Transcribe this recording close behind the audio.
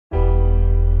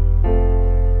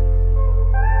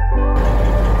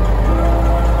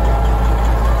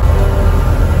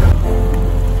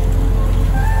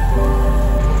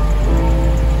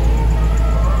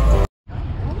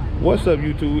What's up,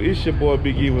 YouTube? It's your boy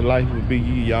Big E with Life with Big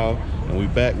E, y'all, and we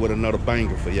back with another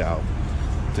banger for y'all.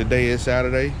 Today is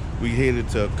Saturday. We headed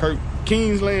to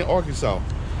Kingsland, Arkansas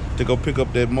to go pick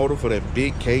up that motor for that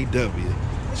big KW.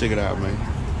 Check it out, man.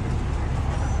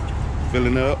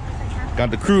 Filling up.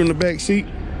 Got the crew in the back seat.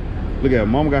 Look at her.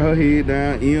 Mama got her head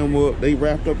down, M up. They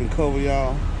wrapped up and cover,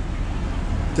 y'all.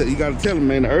 You gotta tell them,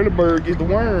 man, the early bird gets the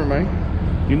worm,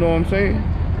 man. You know what I'm saying?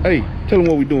 Hey, tell them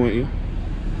what we doing, Em.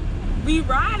 We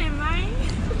riding, man.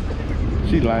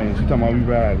 She lying. She talking about we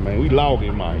riding, man. We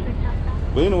logging, man.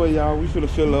 But anyway, y'all, we finna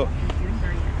fill up.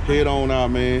 Head on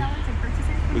out, man.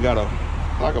 We got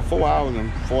like a 4 hours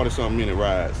and 40-something minute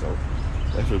ride, so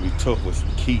that's gonna be tough with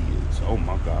some kids. Oh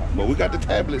my God. But we got the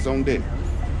tablets on deck.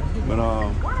 But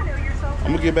I'm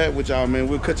gonna get back with y'all, man.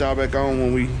 We'll cut y'all back on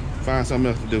when we find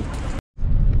something else to do.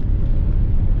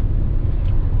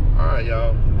 All right,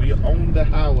 y'all. We on the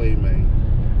highway, man.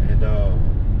 And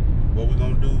what we're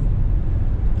gonna do,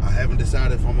 I haven't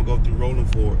decided if I'm gonna go through Rolling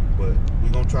Fork, but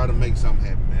we're gonna try to make something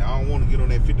happen, man. I don't want to get on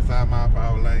that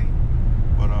 55-mile-per-hour lane,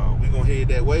 but we're gonna head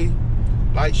that way.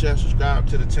 Like, share, subscribe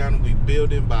to the channel. We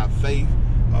building by faith.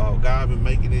 God been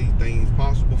making these things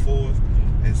possible for us,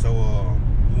 and so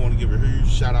we want to give a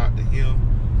huge shout out to him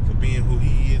for being who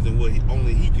he is and what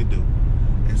only he can do.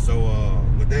 And so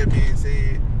with that being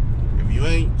said, if you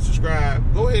ain't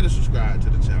subscribed, go ahead and subscribe to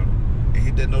the channel and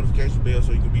hit that notification bell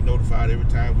so you can be notified every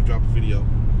time we drop a video.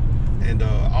 And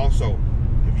also,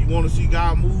 if you want to see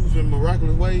God move in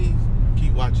miraculous ways,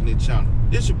 keep watching this channel.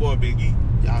 This your boy Big E.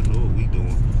 Y'all know what we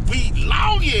doing. We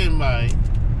logging, man.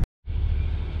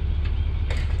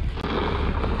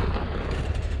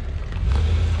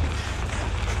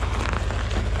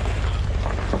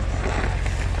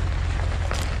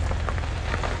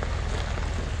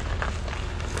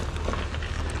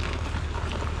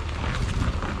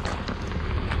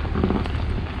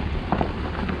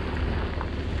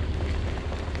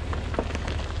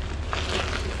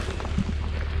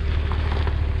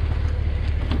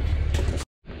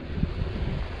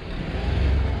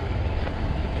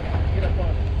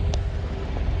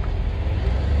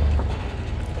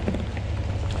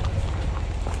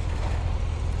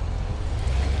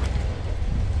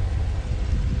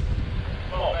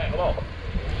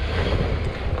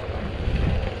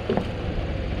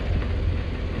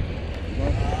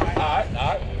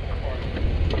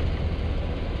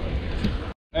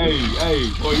 Hey,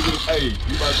 boy, you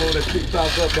about to blow that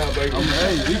TikTok up now, baby.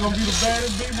 Hey, we gonna be the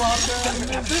baddest big mom down in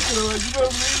that picture, you know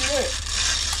what I mean? That.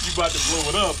 You about to blow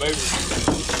it up, baby.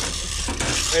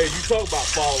 Hey, you talk about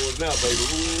followers now, baby.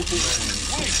 Ooh,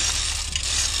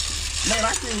 man,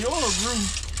 I seen yours grew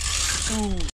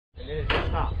to... And then it just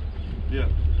stopped.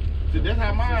 Yeah. See, that's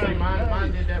how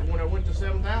mine did that when I went to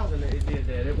 7,000. It did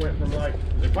that. It went from like...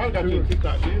 They probably got you a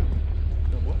TikTok jail.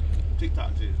 What?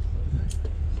 TikTok jail.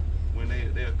 When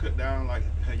they'll cut down, like,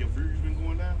 have your views been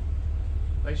going down?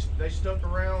 They stuck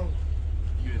around.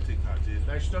 You in TikTok jail?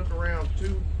 They stuck around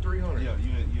 200-300. Yeah,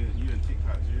 you in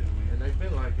TikTok jail, man. And they've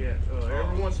been like that.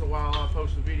 Every once in a while, I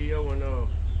post a video and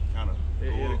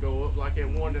it'll go up. Like that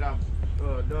one that I've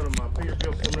done on my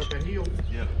Peterbilt coming up that hill.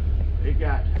 Yeah. It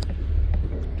got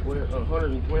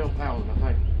 112,000, I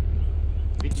think.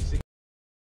 56.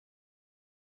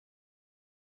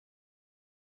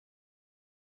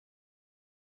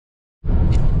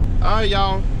 Alright,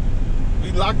 y'all,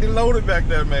 we locked and loaded back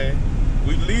there, man.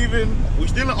 We leaving, we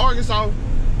still in Arkansas,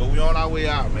 but we on our way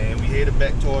out, man. We headed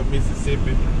back toward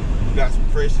Mississippi. We got some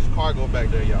precious cargo back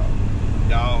there, y'all.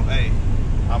 Y'all, hey,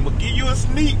 I'm gonna give you a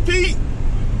sneak peek,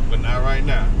 but not right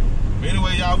now. But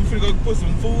anyway, y'all, we finna go put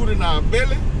some food in our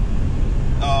belly.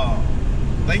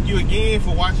 Thank you again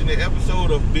for watching the episode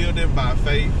of Building by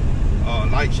Faith.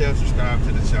 Like, share, subscribe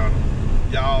to the channel.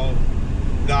 Y'all,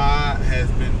 God has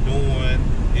been doing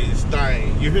his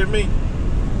thing. You hear me?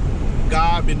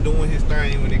 God been doing his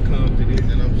thing when it comes to this,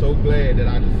 and I'm so glad that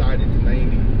I decided to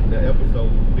name the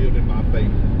episode Building by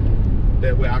Faith.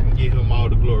 That way I can give him all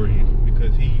the glory in it,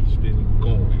 because he's been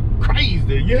going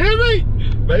crazy. You hear me?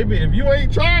 Baby, if you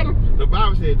ain't tried him, the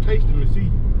Bible said taste him and see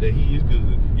that he is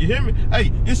good. You hear me?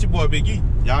 Hey, it's your boy Big E.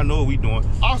 Y'all know what we doing.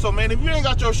 Also, man, if you ain't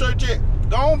got your shirt yet,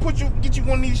 go on get you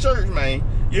one of these shirts, man.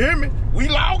 You hear me? We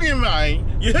logging,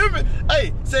 man. You hear me?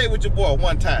 Hey, say it with your boy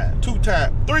 1 time, 2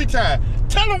 times, 3 times.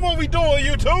 Tell them what we doing,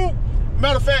 YouTube.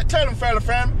 Matter of fact, tell them, fella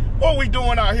family, what we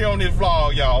doing out here on this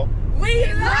vlog, y'all. We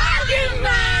logging,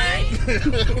 man.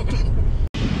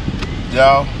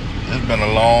 Y'all, it's been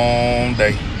a long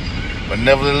day. But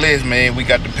nevertheless, man, we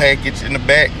got the package in the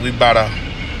back. We about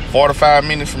 45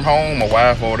 minutes from home. My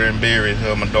wife over there in Berry,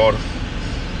 her and my daughter,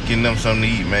 getting them something to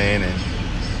eat, man. And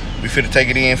we finna take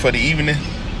it in for the evening.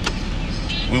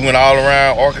 We went all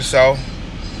around Arkansas,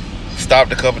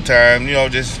 stopped a couple times, you know,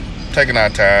 just taking our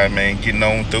time, man, getting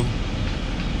on through.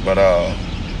 But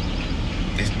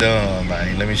it's done,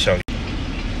 man. Let me show you.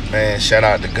 Man, shout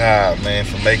out to God, man,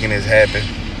 for making this happen.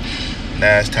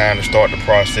 Now it's time to start the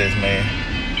process, man.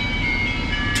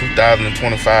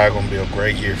 2025 gonna be a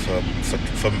great year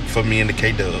for me and the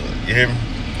K-Dub. You hear me?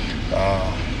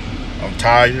 I'm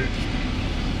tired,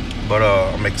 but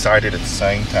I'm excited at the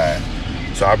same time.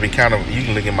 So I've been you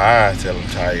can look in my eyes, tell I'm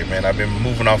tired, man. I've been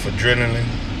moving off adrenaline,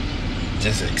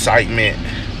 just excitement.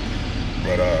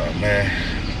 But man,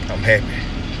 I'm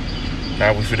happy.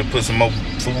 Now we finna put some more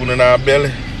food in our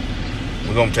belly.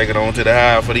 We're gonna take it on to the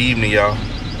high for the evening, y'all.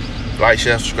 Like,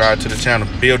 share, subscribe to the channel.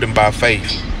 Building by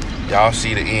faith. Y'all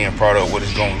see the end product, what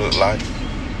it's gonna look like.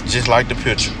 Just like the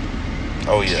picture.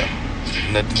 Oh yeah,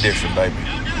 nothing different, baby.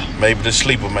 Maybe the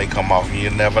sleeper may come off, you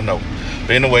never know.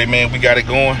 But anyway, man, we got it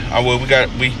going.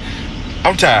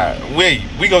 I'm tired.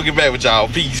 We gonna get back with y'all.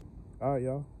 Peace. All right,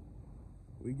 y'all.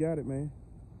 We got it, man.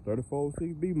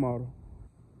 3406B model.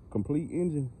 Complete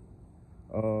engine.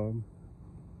 The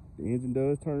engine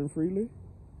does turn freely.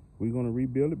 We're gonna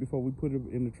rebuild it before we put it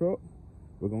in the truck.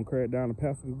 We're gonna carry it down to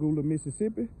Pascagoula,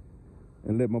 Mississippi,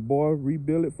 and let my boy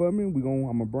rebuild it for me. I'm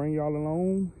gonna bring y'all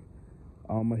along.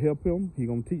 I'm gonna help him. He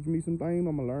gonna teach me some things.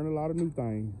 I'm gonna learn a lot of new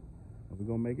things. We're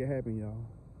gonna make it happen, y'all.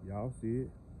 Y'all see it.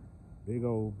 Big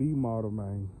old B model,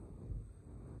 man.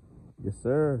 Yes,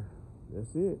 sir.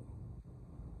 That's it.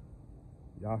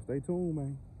 Y'all stay tuned,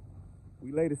 man.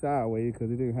 We laid it sideways because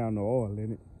it didn't have no oil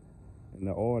in it. And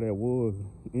the oil that was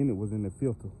in it was in the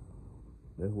filter.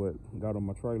 That's what got on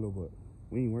my trailer, but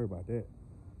we ain't worried about that.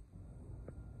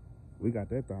 We got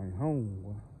that thing home,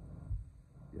 boy.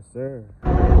 Yes, sir.